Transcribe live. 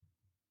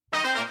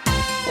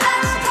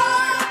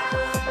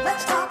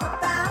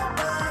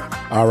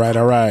All right,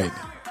 all right.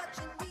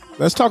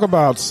 Let's talk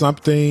about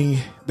something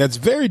that's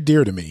very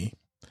dear to me.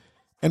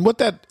 And what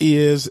that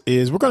is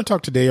we're going to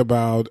talk today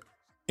about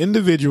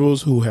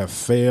individuals who have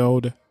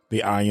failed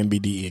the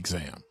INBDE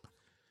exam.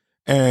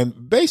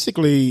 And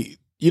basically,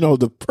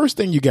 the first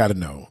thing you got to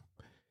know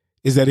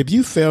is that if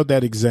you failed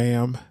that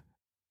exam,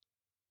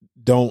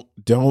 don't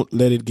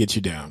let it get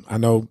you down. I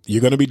know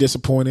you're going to be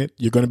disappointed.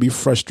 You're going to be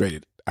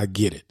frustrated. I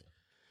get it.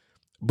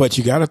 But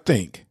you got to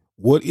think,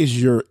 what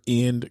is your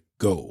end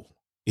goal?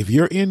 If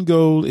your end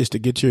goal is to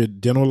get your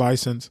dental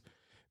license,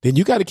 then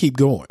you got to keep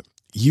going.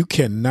 You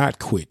cannot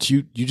quit.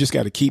 You just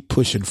got to keep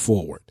pushing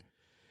forward.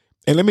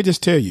 And let me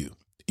just tell you,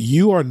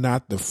 you are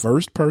not the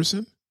first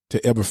person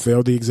to ever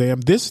fail the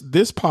exam. This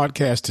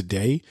podcast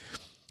today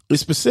is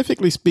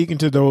specifically speaking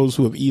to those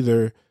who have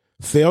either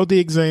failed the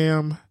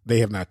exam, they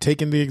have not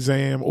taken the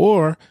exam,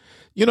 or,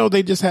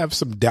 they just have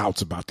some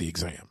doubts about the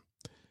exam.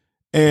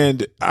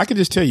 And I can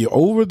just tell you,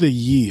 over the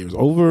years,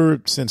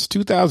 since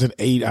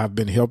 2008, I've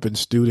been helping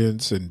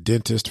students and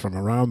dentists from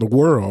around the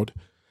world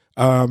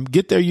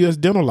get their U.S.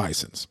 dental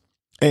license.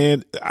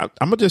 And I'm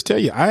going to just tell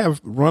you, I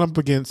have run up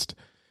against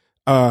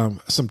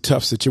some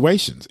tough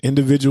situations,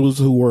 individuals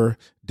who were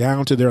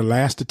down to their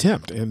last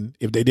attempt. And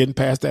if they didn't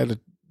pass that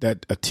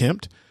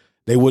attempt,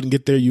 they wouldn't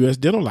get their U.S.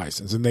 dental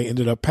license, and they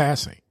ended up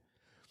passing.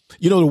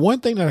 The one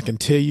thing that I can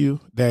tell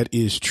you that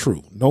is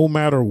true, no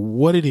matter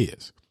what it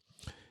is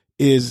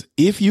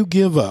if you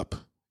give up,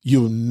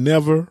 you'll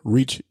never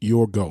reach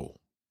your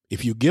goal.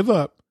 If you give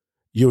up,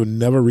 you'll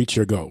never reach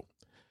your goal.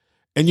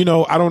 And,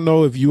 I don't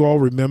know if you all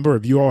remember,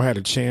 if you all had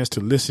a chance to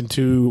listen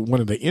to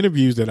one of the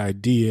interviews that I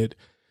did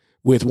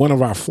with one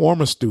of our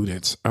former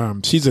students.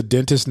 She's a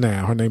dentist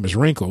now. Her name is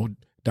Wrinkle,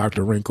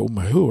 Dr. Wrinkle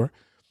Mahur.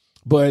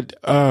 But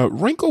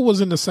Wrinkle was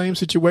in the same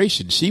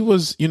situation. She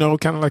was,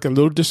 kind of like a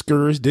little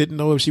discouraged, didn't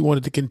know if she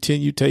wanted to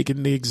continue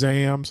taking the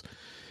exams.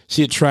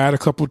 She had tried a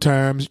couple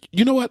times.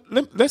 You know what?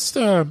 Let's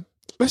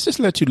just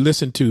let you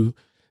listen to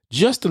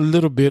just a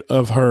little bit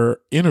of her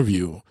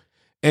interview,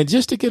 and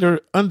just to get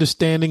her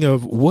understanding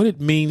of what it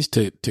means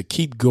to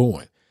keep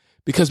going.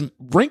 Because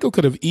Wrinkle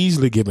could have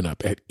easily given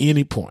up at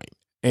any point.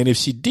 And if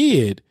she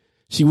did,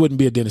 she wouldn't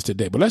be a dentist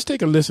today. But let's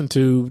take a listen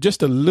to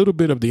just a little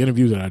bit of the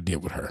interview that I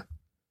did with her.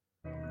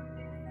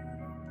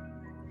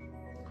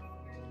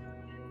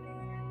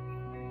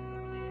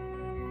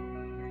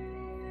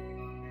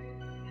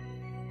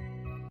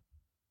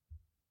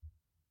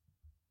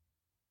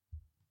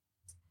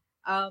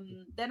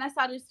 Then I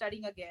started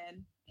studying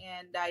again,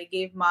 and I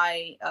gave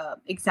my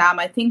exam.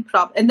 I think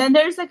and then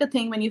there's like a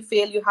thing when you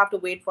fail, you have to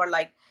wait for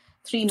like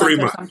 3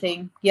 months or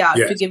something,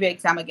 to give your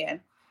exam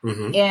again.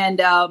 Mm-hmm.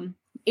 And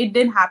it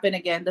didn't happen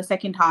again the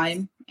second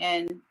time.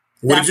 And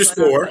what did you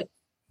score?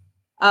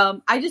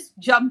 I just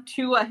jumped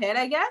 2 ahead,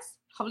 I guess,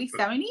 probably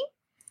 70.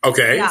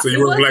 Okay, yeah, so you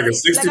were like a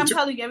 62. Like I'm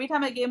telling you, every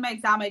time I gave my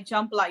exam, I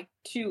jumped like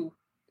 2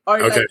 or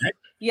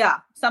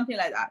something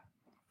like that.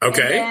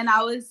 Okay, and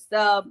I was.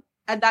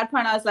 At that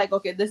point, I was like,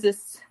 okay, this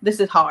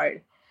is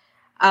hard.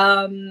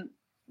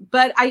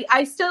 But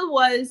I still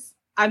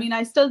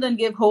didn't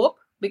give hope,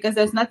 because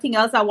there's nothing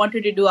else I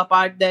wanted to do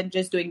apart than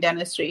just doing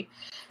dentistry.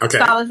 Okay.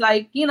 So I was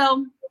like,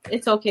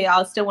 it's okay.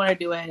 I'll still want to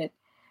do it.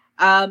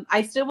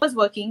 I still was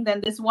working.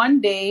 Then this one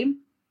day,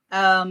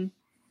 I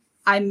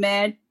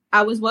had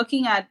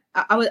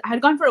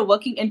gone for a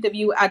working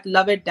interview at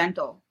Lovett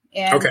Dental.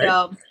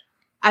 And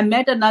I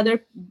met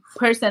another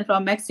person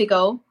from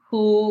Mexico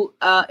who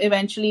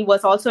eventually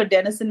was also a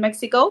dentist in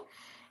Mexico,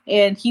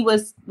 and he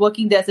was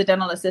working there as a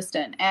dental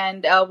assistant.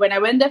 And when I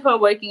went there for a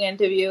working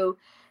interview,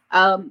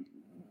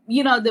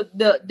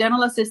 the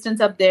dental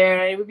assistants up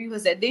there, everybody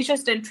was there, they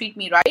just didn't treat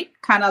me right.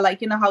 Kind of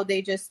like, how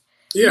they just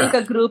make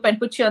a group and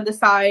put you on the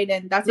side,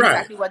 and that's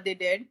exactly what they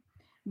did.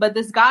 But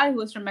this guy who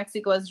was from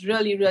Mexico was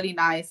really, really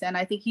nice. And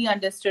I think he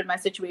understood my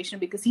situation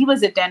because he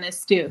was a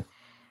dentist too.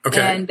 Okay.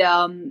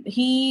 And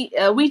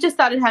we just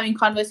started having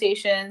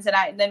conversations,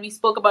 and then we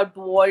spoke about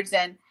boards,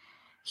 and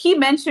he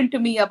mentioned to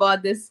me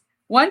about this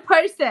one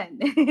person.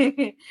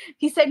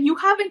 He said, "You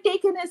haven't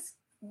taken his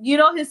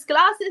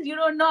classes. You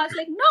don't know." I was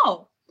like,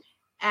 "No."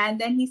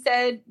 And then he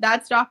said,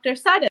 "That's Dr.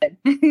 Sutton.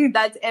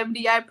 That's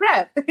MDI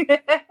prep."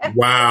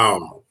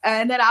 Wow.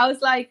 And then I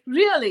was like,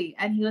 "Really?"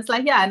 And he was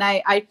like, "Yeah." And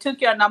I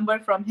took your number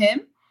from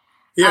him.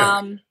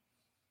 Yeah.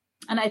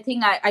 And I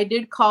think I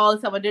did call,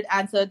 someone did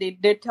answer. They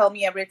did tell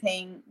me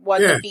everything,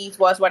 what the fees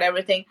was, what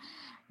everything.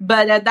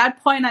 But at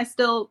that point, I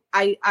spoke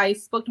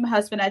to my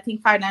husband. I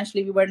think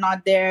financially we were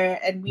not there.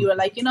 And we were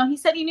like, he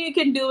said, you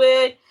can do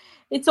it.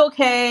 It's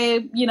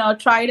okay.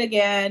 Try it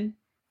again.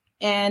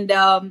 And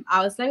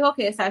I was like,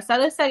 okay. So I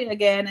started studying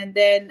again. And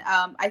then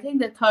I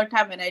think the third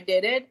time when I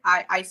did it,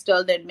 I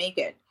still didn't make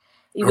it.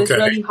 It was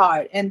really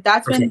hard. And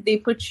that's when they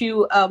put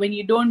you, when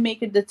you don't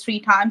make it the 3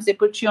 times, they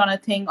put you on a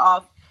thing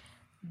of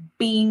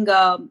being,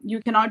 you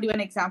cannot do an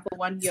exam for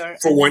 1 year.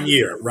 For 1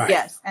 year, right.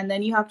 Yes. And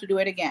then you have to do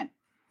it again.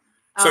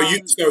 So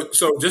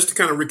just to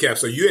kind of recap,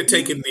 so you had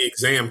taken the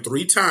exam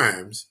 3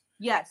 times.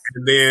 Yes.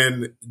 And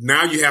then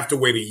now you have to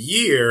wait a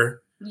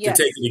year to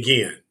take it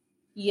again.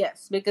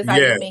 Yes, because I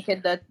didn't make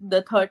it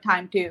the third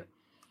time too.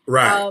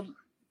 Right.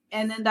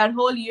 And then that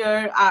whole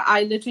year,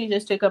 I literally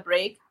just took a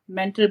break,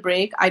 mental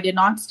break. I did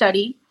not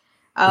study.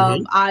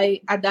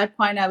 At that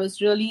point, I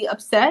was really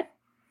upset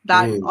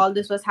that all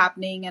this was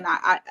happening. And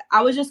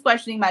I was just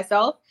questioning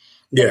myself.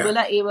 That will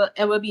I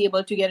ever be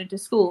able to get into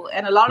school?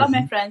 And a lot of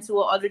my friends who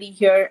were already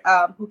here,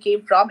 who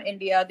came from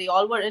India, they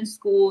all were in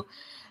school.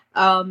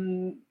 They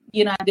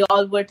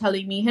all were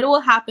telling me, it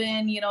will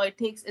happen.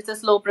 It's a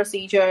slow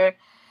procedure.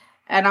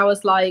 And I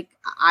was like,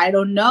 I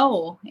don't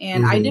know.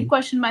 And I did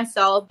question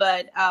myself,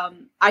 but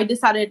I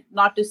decided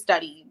not to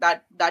study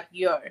that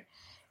year.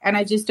 And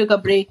I just took a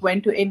break,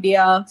 went to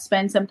India,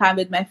 spent some time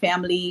with my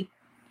family.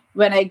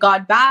 When I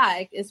got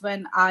back is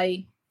when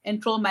I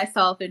enrolled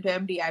myself into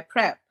MDI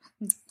prep.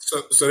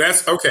 So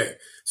that's okay.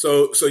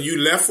 So you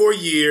left for a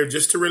year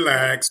just to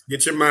relax,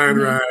 get your mind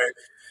right.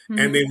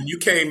 And then when you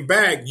came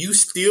back, you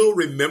still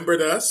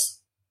remembered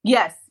us?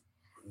 Yes.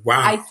 Wow.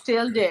 I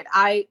still did.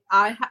 I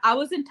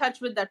was in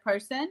touch with that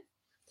person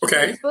through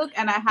Facebook,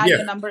 and I had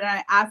your number, and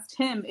I asked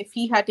him if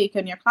he had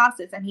taken your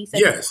classes, and he said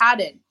he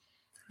hadn't.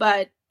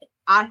 But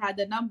I had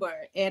the number,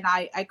 and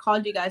I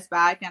called you guys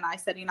back, and I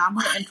said, I'm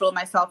going to enroll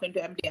myself into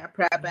MDI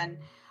prep, and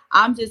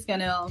I'm just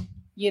going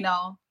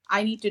to,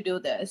 I need to do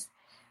this.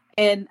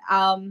 And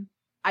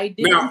I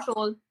did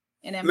enroll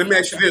in MDI. Let me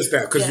ask you this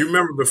now, because you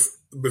remember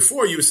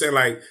before you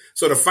said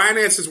so the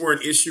finances were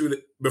an issue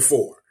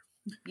before.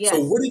 Yes.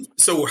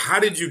 So how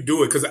did you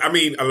do it? Because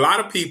a lot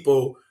of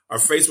people are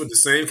faced with the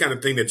same kind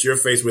of thing that you're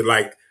faced with.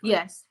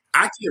 Yes,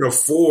 I can't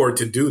afford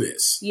to do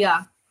this.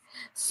 Yeah.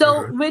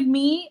 So with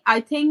me,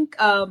 I think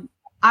I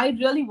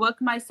really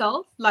worked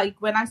myself. Like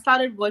when I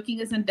started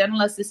working as a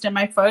dental assistant,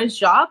 my first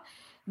job,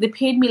 they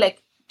paid me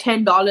like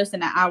 $10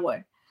 an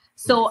hour.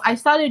 So I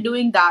started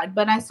doing that,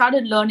 but I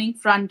started learning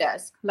front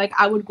desk. Like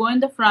I would go in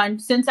the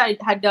front since I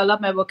had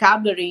developed my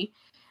vocabulary.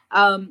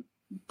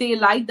 They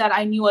liked that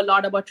I knew a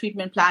lot about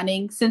treatment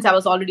planning since I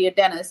was already a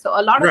dentist. So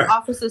a lot of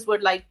offices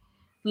would like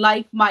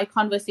my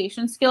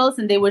conversation skills,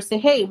 and they would say,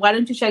 hey, why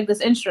don't you check this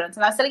insurance?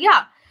 And I said,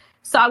 yeah.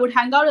 So I would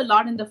hang out a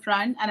lot in the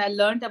front, and I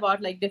learned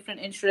about like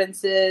different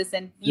insurances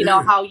and,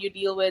 how you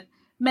deal with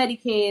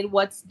Medicaid,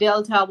 what's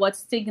Delta,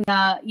 what's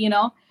Cigna,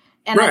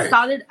 and I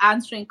started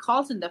answering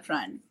calls in the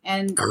front,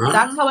 and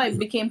that's how I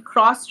became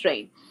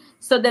cross-trained.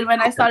 So then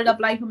when I started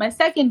applying for my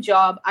second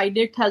job, I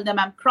did tell them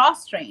I'm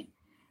cross-trained.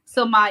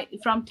 So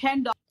from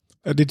 $10.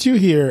 Did you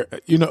hear,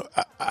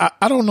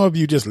 I don't know if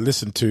you just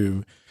listened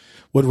to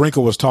what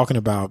Wrinkle was talking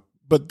about,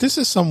 but this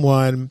is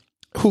someone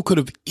who could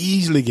have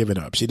easily given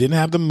up. She didn't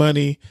have the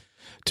money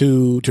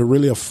to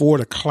really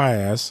afford a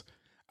class.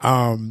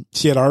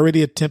 She had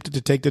already attempted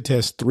to take the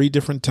test 3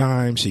 different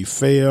times. She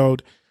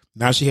failed.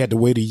 Now she had to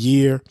wait a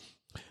year.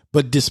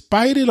 But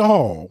despite it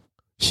all,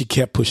 she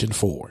kept pushing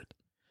forward.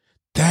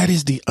 That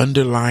is the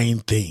underlying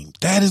thing.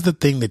 That is the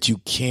thing that you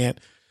can't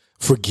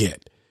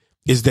forget.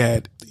 Is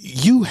that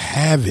you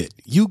have it.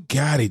 You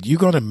got it. You're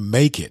going to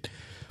make it,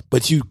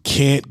 but you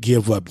can't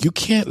give up. You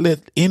can't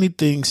let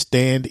anything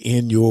stand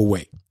in your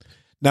way.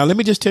 Now, let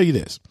me just tell you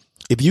this.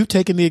 If you've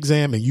taken the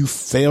exam and you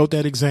failed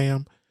that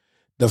exam,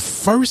 the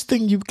first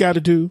thing you've got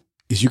to do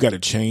is you got to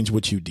change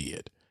what you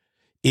did.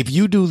 If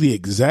you do the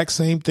exact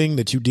same thing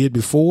that you did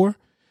before,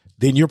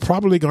 then you're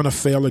probably going to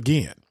fail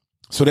again.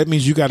 So that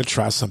means you got to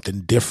try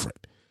something different.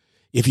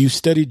 If you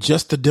studied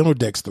just the dental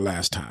decks the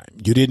last time,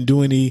 you didn't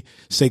do any,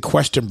 say,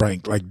 question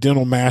bank like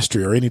dental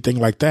mastery or anything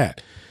like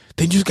that,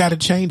 then you've got to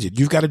change it.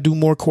 You've got to do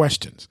more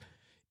questions.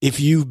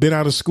 If you've been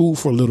out of school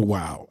for a little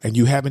while and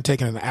you haven't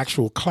taken an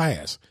actual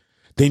class,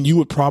 then you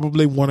would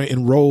probably want to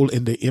enroll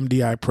in the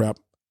MDI prep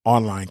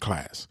online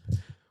class.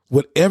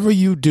 Whatever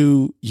you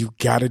do, you've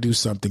got to do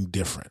something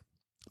different.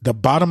 The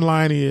bottom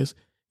line is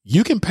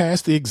you can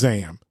pass the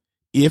exam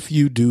if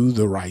you do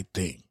the right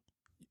thing.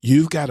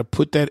 You've got to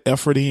put that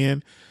effort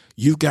in.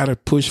 You've got to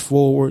push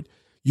forward.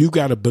 You've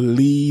got to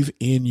believe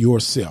in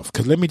yourself.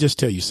 Because let me just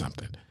tell you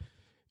something.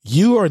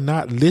 You are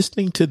not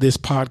listening to this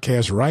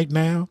podcast right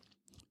now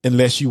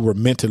unless you were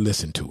meant to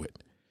listen to it.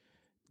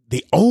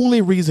 The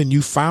only reason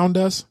you found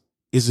us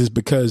is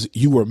because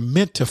you were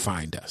meant to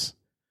find us.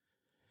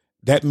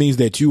 That means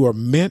that you are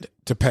meant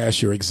to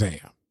pass your exam.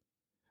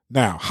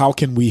 Now, how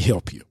can we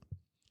help you?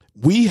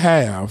 We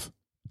have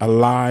a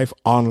live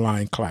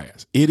online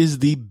class. It is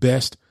the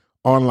best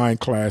online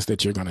class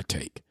that you're going to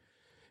take.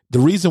 The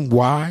reason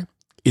why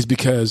is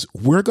because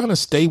we're going to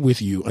stay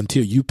with you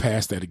until you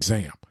pass that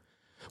exam.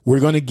 We're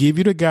going to give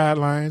you the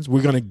guidelines.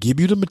 We're going to give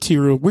you the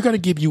material. We're going to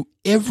give you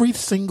every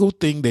single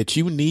thing that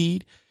you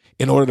need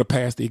in order to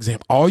pass the exam.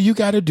 All you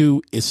got to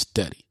do is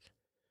study.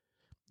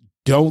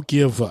 Don't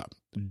give up.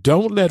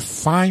 Don't let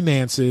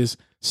finances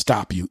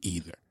stop you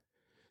either.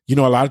 A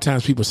lot of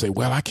times people say,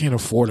 well, I can't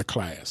afford a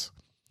class.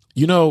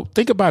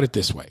 Think about it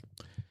this way.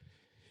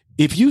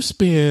 If you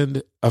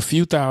spend a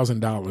few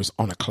 $1,000s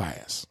on a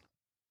class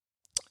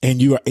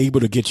and you are able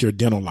to get your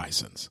dental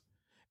license,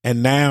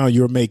 and now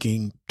you're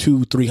making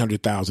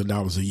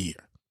 $200,000-$300,000 a year,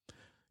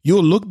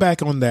 you'll look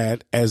back on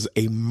that as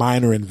a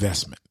minor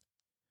investment.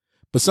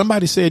 But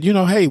somebody said,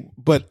 hey,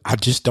 but I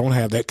just don't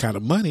have that kind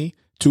of money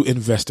to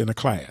invest in a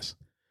class.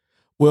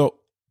 Well,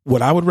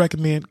 what I would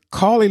recommend,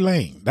 call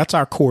Elaine. That's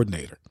our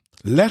coordinator.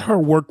 Let her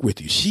work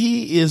with you.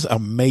 She is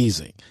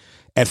amazing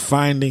at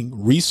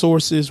finding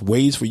resources,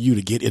 ways for you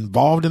to get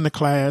involved in the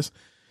class.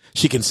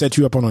 She can set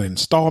you up on an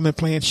installment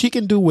plan. She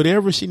can do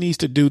whatever she needs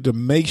to do to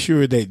make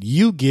sure that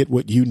you get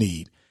what you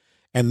need.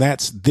 And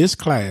that's this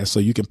class so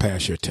you can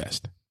pass your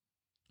test.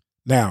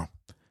 Now,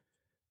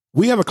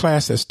 we have a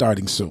class that's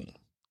starting soon,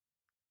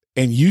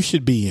 and you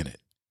should be in it.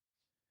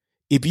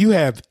 If you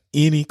have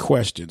any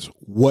questions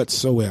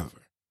whatsoever,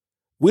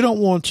 we don't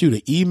want you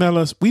to email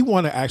us. We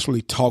want to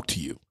actually talk to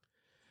you.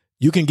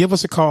 You can give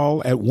us a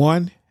call at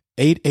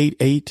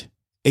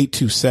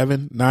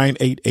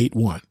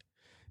 1-888-827-9881.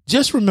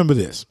 Just remember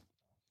this.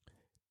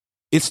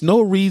 It's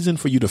no reason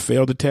for you to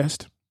fail the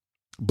test,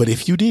 but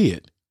if you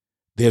did,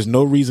 there's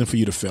no reason for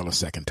you to fail a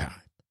second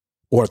time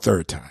or a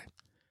third time.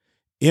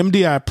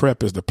 MDI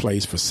Prep is the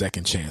place for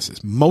second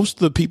chances. Most of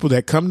the people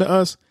that come to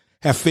us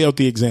have failed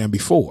the exam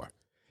before,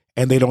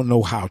 and they don't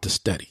know how to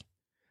study.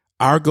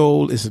 Our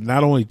goal is to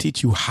not only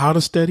teach you how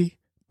to study,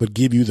 but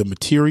give you the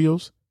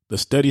materials, the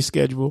study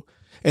schedule.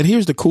 And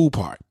here's the cool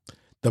part.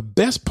 The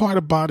best part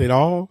about it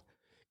all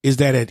is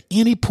that at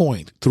any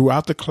point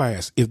throughout the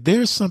class, if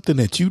there's something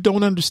that you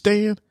don't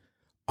understand,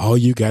 all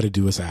you got to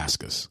do is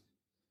ask us.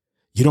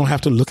 You don't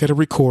have to look at a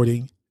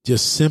recording.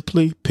 Just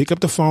simply pick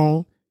up the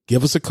phone,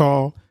 give us a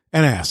call,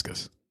 and ask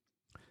us.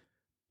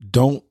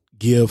 Don't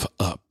give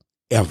up,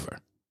 ever.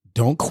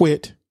 Don't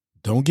quit.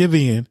 Don't give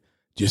in.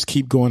 Just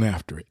keep going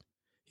after it.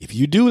 If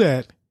you do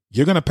that,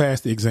 you're going to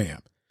pass the exam.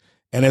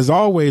 And as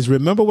always,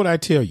 remember what I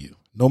tell you.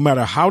 No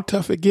matter how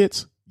tough it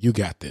gets, you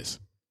got this.